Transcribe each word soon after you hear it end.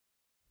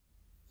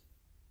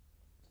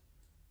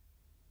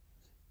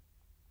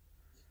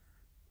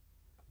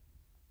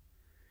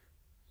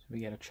we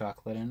got a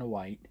chocolate and a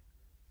white.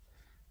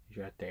 He's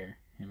right there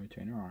in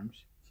between her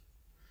arms.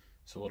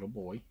 It's a little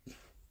boy.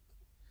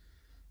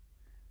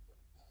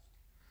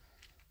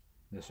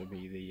 This will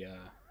be the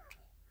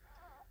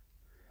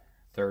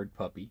third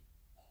puppy.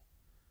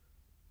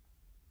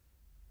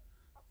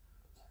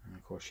 And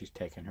of course, she's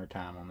taking her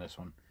time on this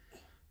one.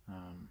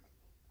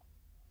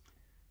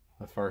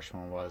 The first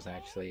one was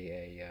actually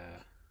a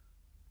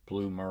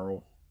blue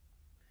merle.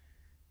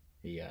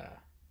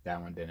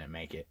 That one didn't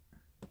make it.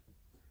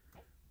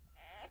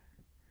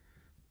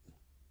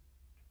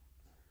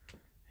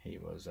 He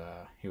was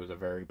a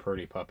very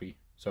pretty puppy.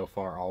 So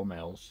far, all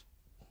males.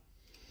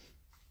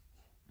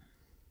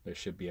 There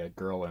should be a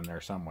girl in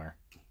there somewhere.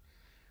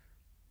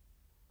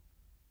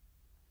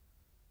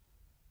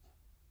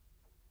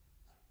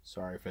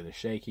 Sorry for the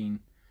shaking.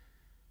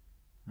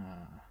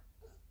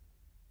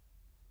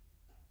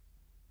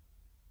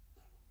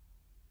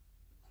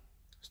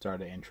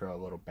 Started the intro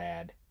a little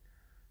bad.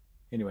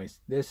 Anyways,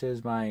 this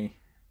is my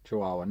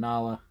Chihuahua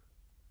Nala.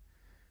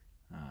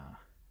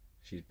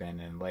 She's been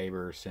in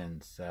labor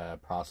since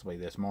possibly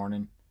this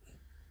morning.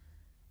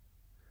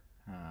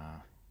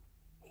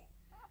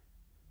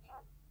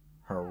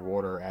 Her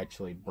water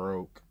actually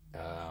broke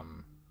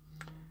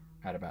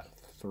at about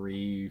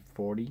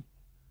 3:40,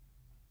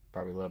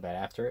 probably a little bit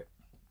after it.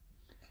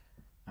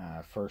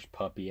 First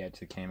puppy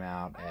actually came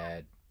out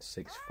at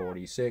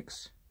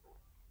 6:46.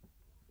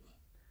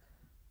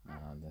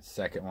 The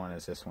second one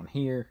is this one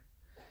here.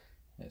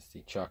 It's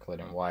the chocolate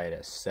and white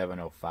at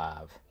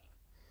 7:05.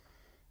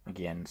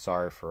 Again,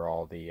 sorry for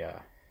all the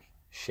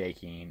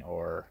shaking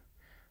or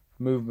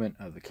movement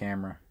of the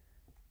camera.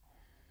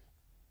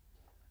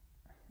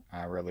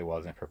 I really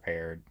wasn't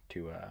prepared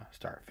to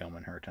start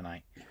filming her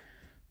tonight.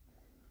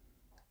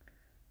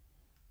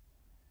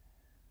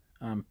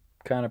 I'm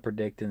kind of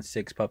predicting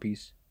 6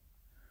 puppies.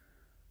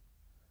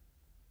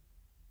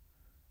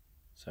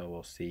 So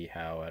we'll see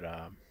how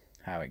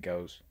it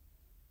goes.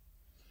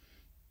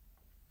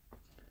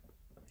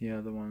 The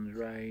other one's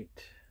right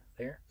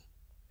there.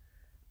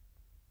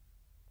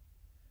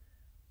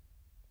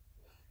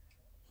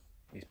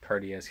 He's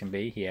pretty as can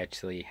be. He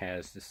actually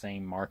has the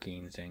same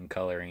markings and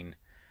coloring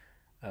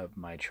of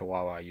my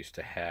Chihuahua I used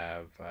to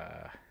have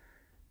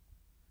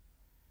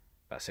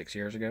about 6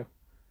 years ago.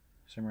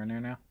 Somewhere in there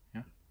now.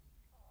 Yeah.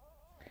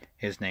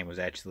 His name was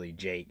actually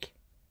Jake.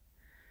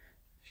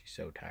 She's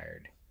so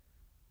tired.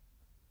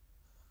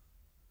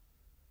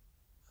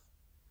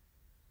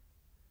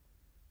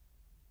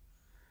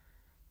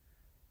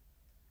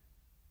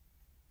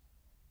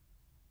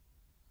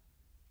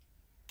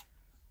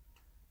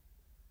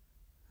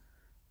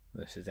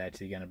 This is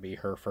actually going to be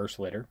her first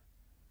litter,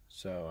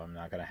 so I'm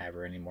not going to have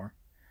her anymore.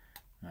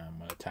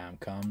 When the time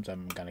comes,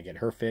 I'm going to get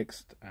her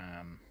fixed.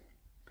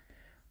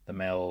 The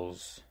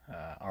male's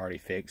already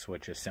fixed,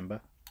 which is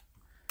Simba.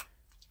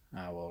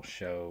 I will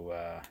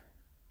show,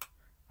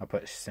 I'll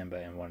put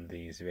Simba in one of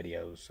these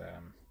videos,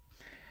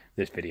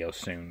 this video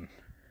soon,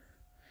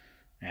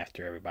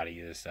 after everybody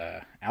is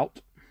out.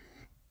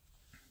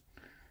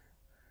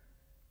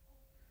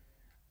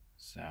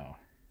 So,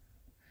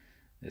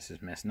 this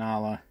is Miss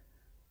Nala.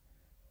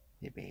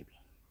 Yeah, baby.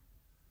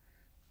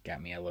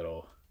 Got me a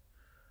little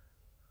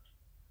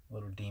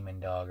demon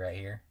dog right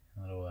here.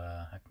 A little,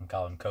 I can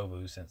call him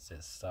Kovu since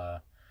it's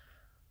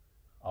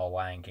all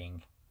Lion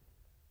King.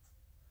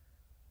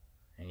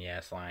 And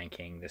yes, Lion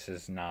King. This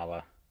is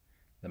Nala.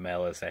 The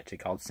male is actually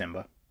called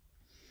Simba.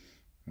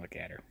 Look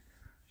at her.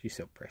 She's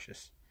so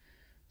precious.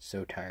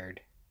 So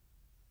tired.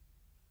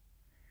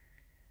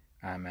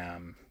 I'm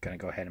going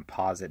to go ahead and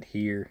pause it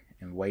here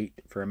and wait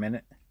for a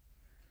minute.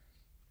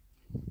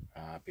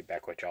 I'll be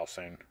back with y'all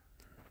soon.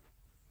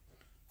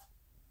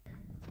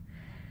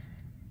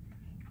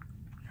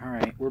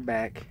 Alright, we're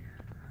back.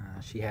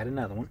 She had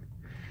another one.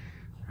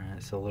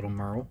 It's a little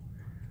merle.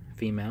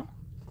 Female.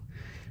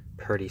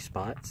 Pretty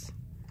spots.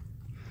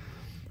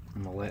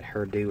 I'm going to let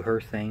her do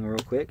her thing real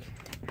quick.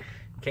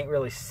 Can't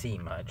really see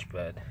much,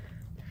 but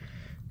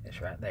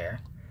it's right there.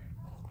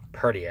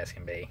 Pretty as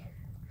can be.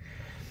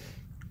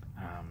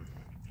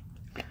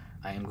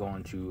 I am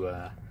going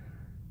to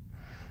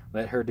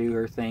let her do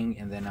her thing,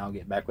 and then I'll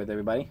get back with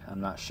everybody. I'm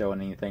not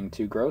showing anything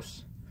too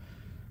gross.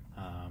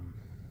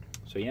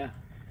 So yeah.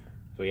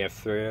 So we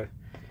have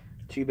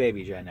 2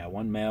 babies right now.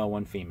 1 male,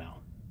 1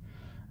 female.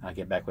 I'll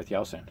get back with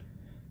y'all soon.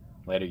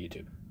 Later,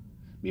 YouTube.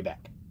 Be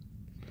back.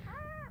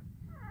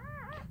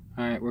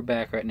 Alright, we're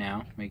back right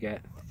now. We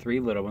got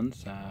 3 little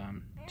ones.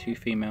 2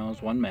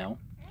 females, 1 male.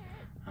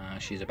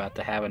 She's about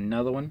to have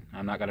another one.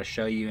 I'm not going to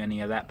show you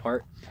any of that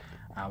part.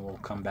 I will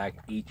come back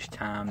each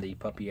time the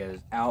puppy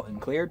is out and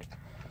cleared.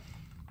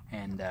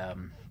 And,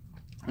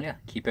 yeah,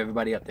 keep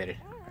everybody updated.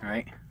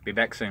 Alright, be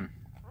back soon.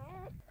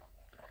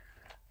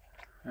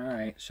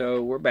 Alright,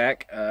 so we're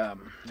back.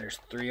 There's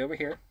 3 over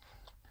here.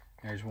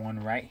 There's 1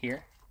 right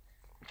here.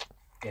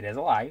 It is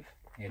alive.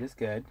 It is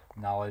good.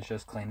 Nala's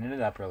just cleaning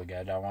it up really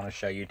good. I don't want to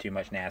show you too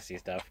much nasty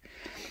stuff.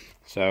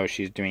 So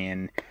she's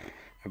doing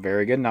a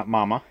very good nut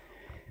mama.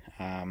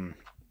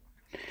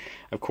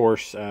 Of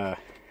course, I'll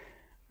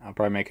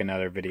probably make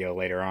another video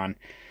later on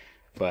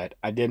But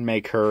I did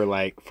make her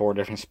like 4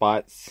 different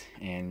spots,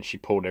 and she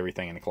pulled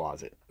everything in the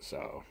closet.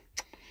 So,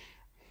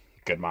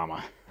 good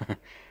mama.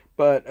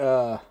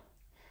 But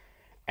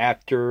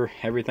after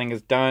everything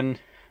is done,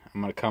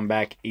 I'm going to come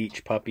back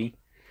each puppy.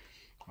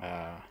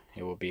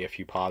 It will be a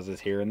few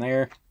pauses here and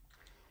there.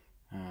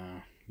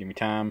 Give me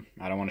time.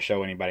 I don't want to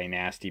show anybody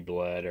nasty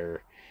blood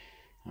or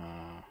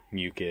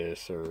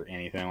mucus or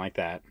anything like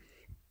that.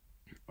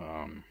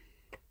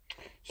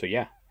 So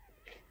yeah,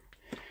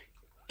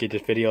 get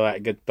this video a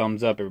good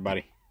thumbs up,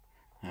 everybody.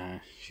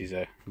 She's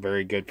a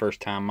very good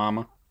first time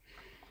mama.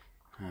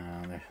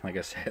 Like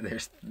I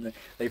said,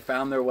 they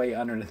found their way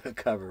under the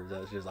covers.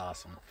 That's just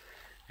awesome.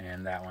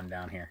 And that one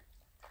down here.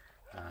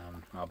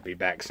 I'll be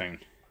back soon.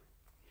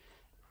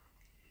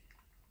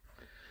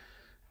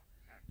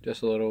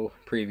 Just a little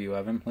preview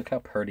of him. Look how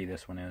pretty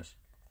this one is.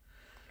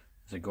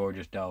 He's a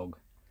gorgeous dog.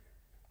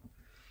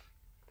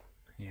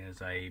 He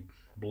is a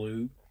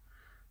blue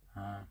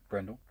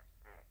brindle.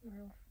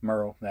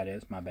 Merle, that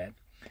is, my bad.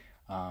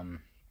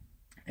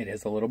 It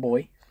is a little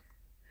boy.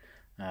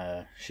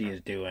 She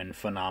is doing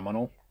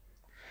phenomenal.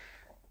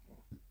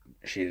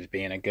 She is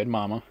being a good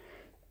mama.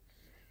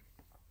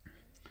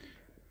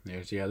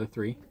 There's the other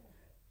 3.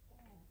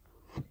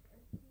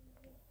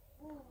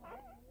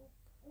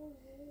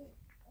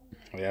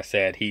 Like I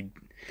said,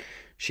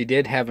 she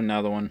did have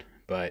another one,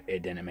 but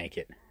it didn't make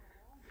it.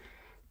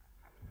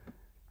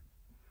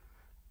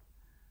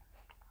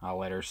 I'll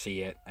let her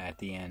see it at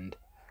the end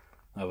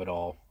of it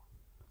all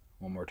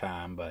one more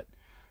time, but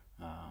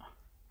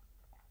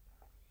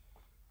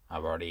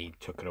I've already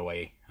took it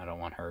away. I don't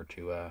want her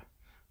to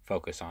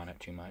focus on it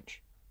too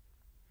much.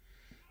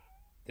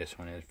 This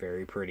one is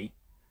very pretty.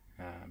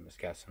 It's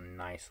got some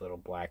nice little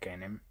black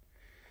in him.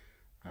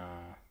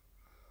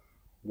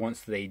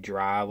 Once they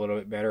dry a little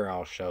bit better,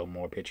 I'll show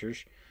more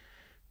pictures.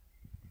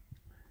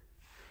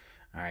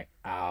 Alright,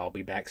 I'll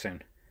be back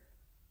soon.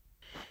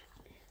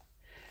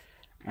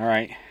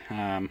 Alright,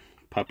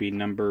 puppy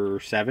number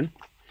 7.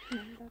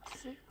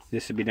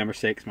 This would be number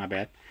 6, my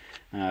bad.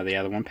 The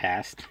other one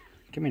passed.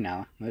 Give me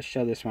now. Let's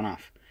show this one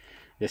off.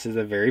 This is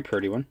a very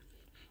pretty one.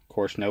 Of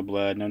course, no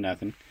blood, no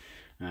nothing.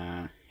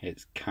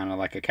 It's kind of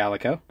like a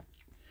calico.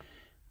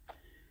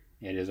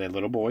 It is a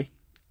little boy.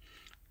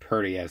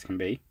 Pretty as can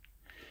be.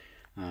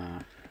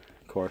 Of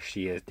course,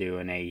 she is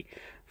doing a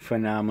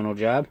phenomenal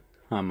job.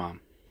 Huh,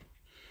 Mom?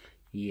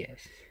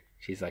 Yes.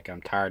 She's like,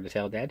 I'm tired to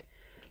tell Dad.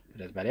 But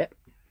that's about it.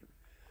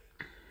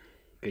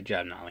 Good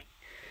job, Nolly.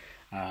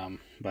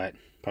 But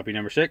puppy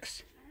number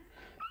 6.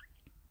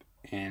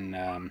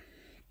 And,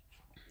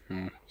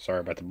 sorry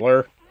about the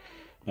blur.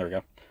 There we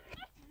go.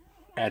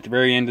 At the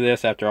very end of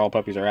this, after all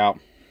puppies are out,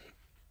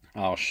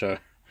 I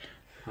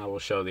will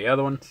show the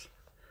other ones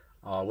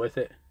all with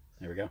it.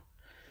 There we go.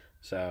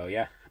 So,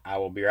 yeah, I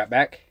will be right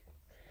back.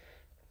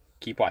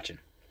 Keep watching.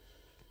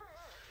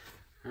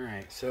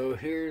 Alright, so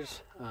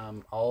here's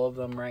all of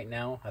them right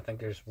now. I think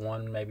there's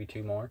 1, maybe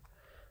 2 more.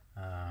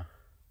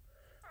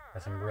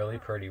 Got some really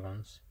pretty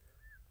ones.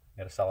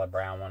 Got a solid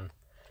brown one.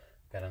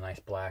 Got a nice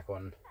black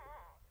one.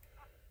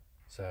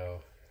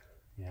 So,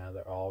 yeah,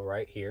 they're all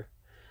right here.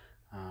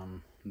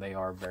 They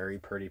are very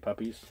pretty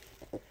puppies.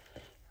 Put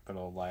a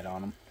little light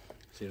on them.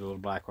 See the little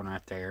black one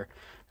right there.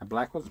 The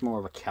black one's more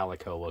of a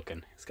calico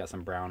looking. It's got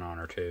some brown on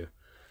her too.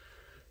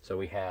 So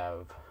we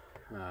have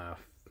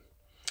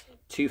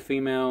 2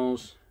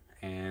 females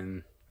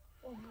and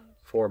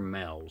 4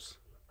 males.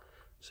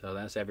 So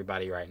that's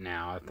everybody right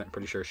now. I'm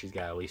pretty sure she's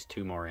got at least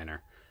 2 more in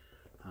her.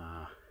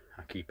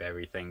 I'll keep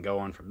everything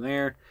going from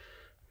there.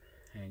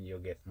 And you'll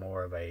get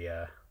more of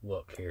a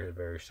look here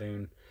very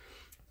soon.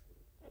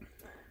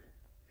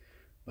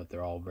 But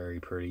they're all very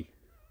pretty.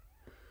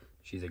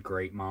 She's a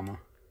great mama.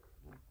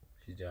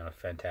 She's doing a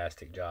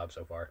fantastic job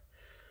so far.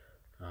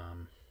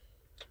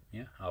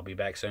 Yeah, I'll be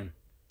back soon.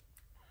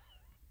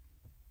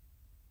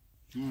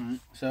 Alright,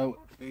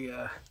 so we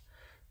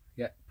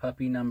got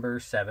puppy number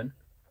 7.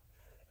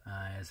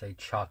 Is a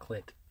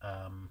chocolate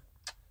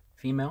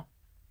female.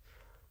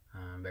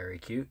 Very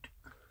cute.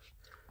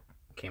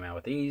 Came out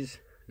with these.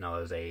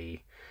 Nala's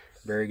a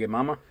very good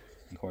mama.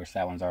 Of course,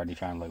 that one's already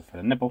trying to look for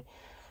the nipple.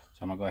 So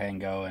I'm going to go ahead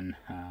and go and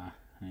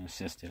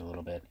assist it a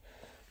little bit.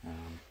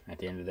 At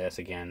the end of this,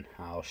 again,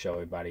 I'll show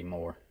everybody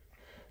more.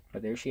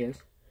 But there she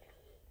is.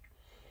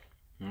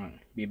 Alright,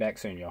 be back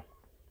soon, y'all.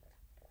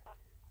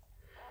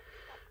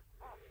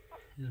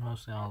 This is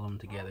mostly all of them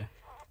together.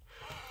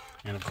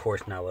 And of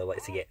course, Nala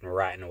likes to get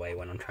right in the way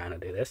when I'm trying to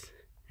do this.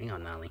 Hang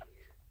on, Nolly.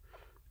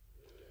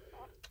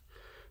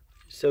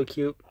 So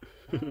cute.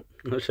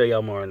 I'll show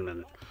y'all more in a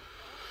minute.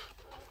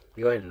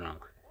 Go ahead, Nala.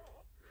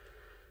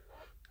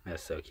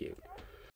 That's so cute.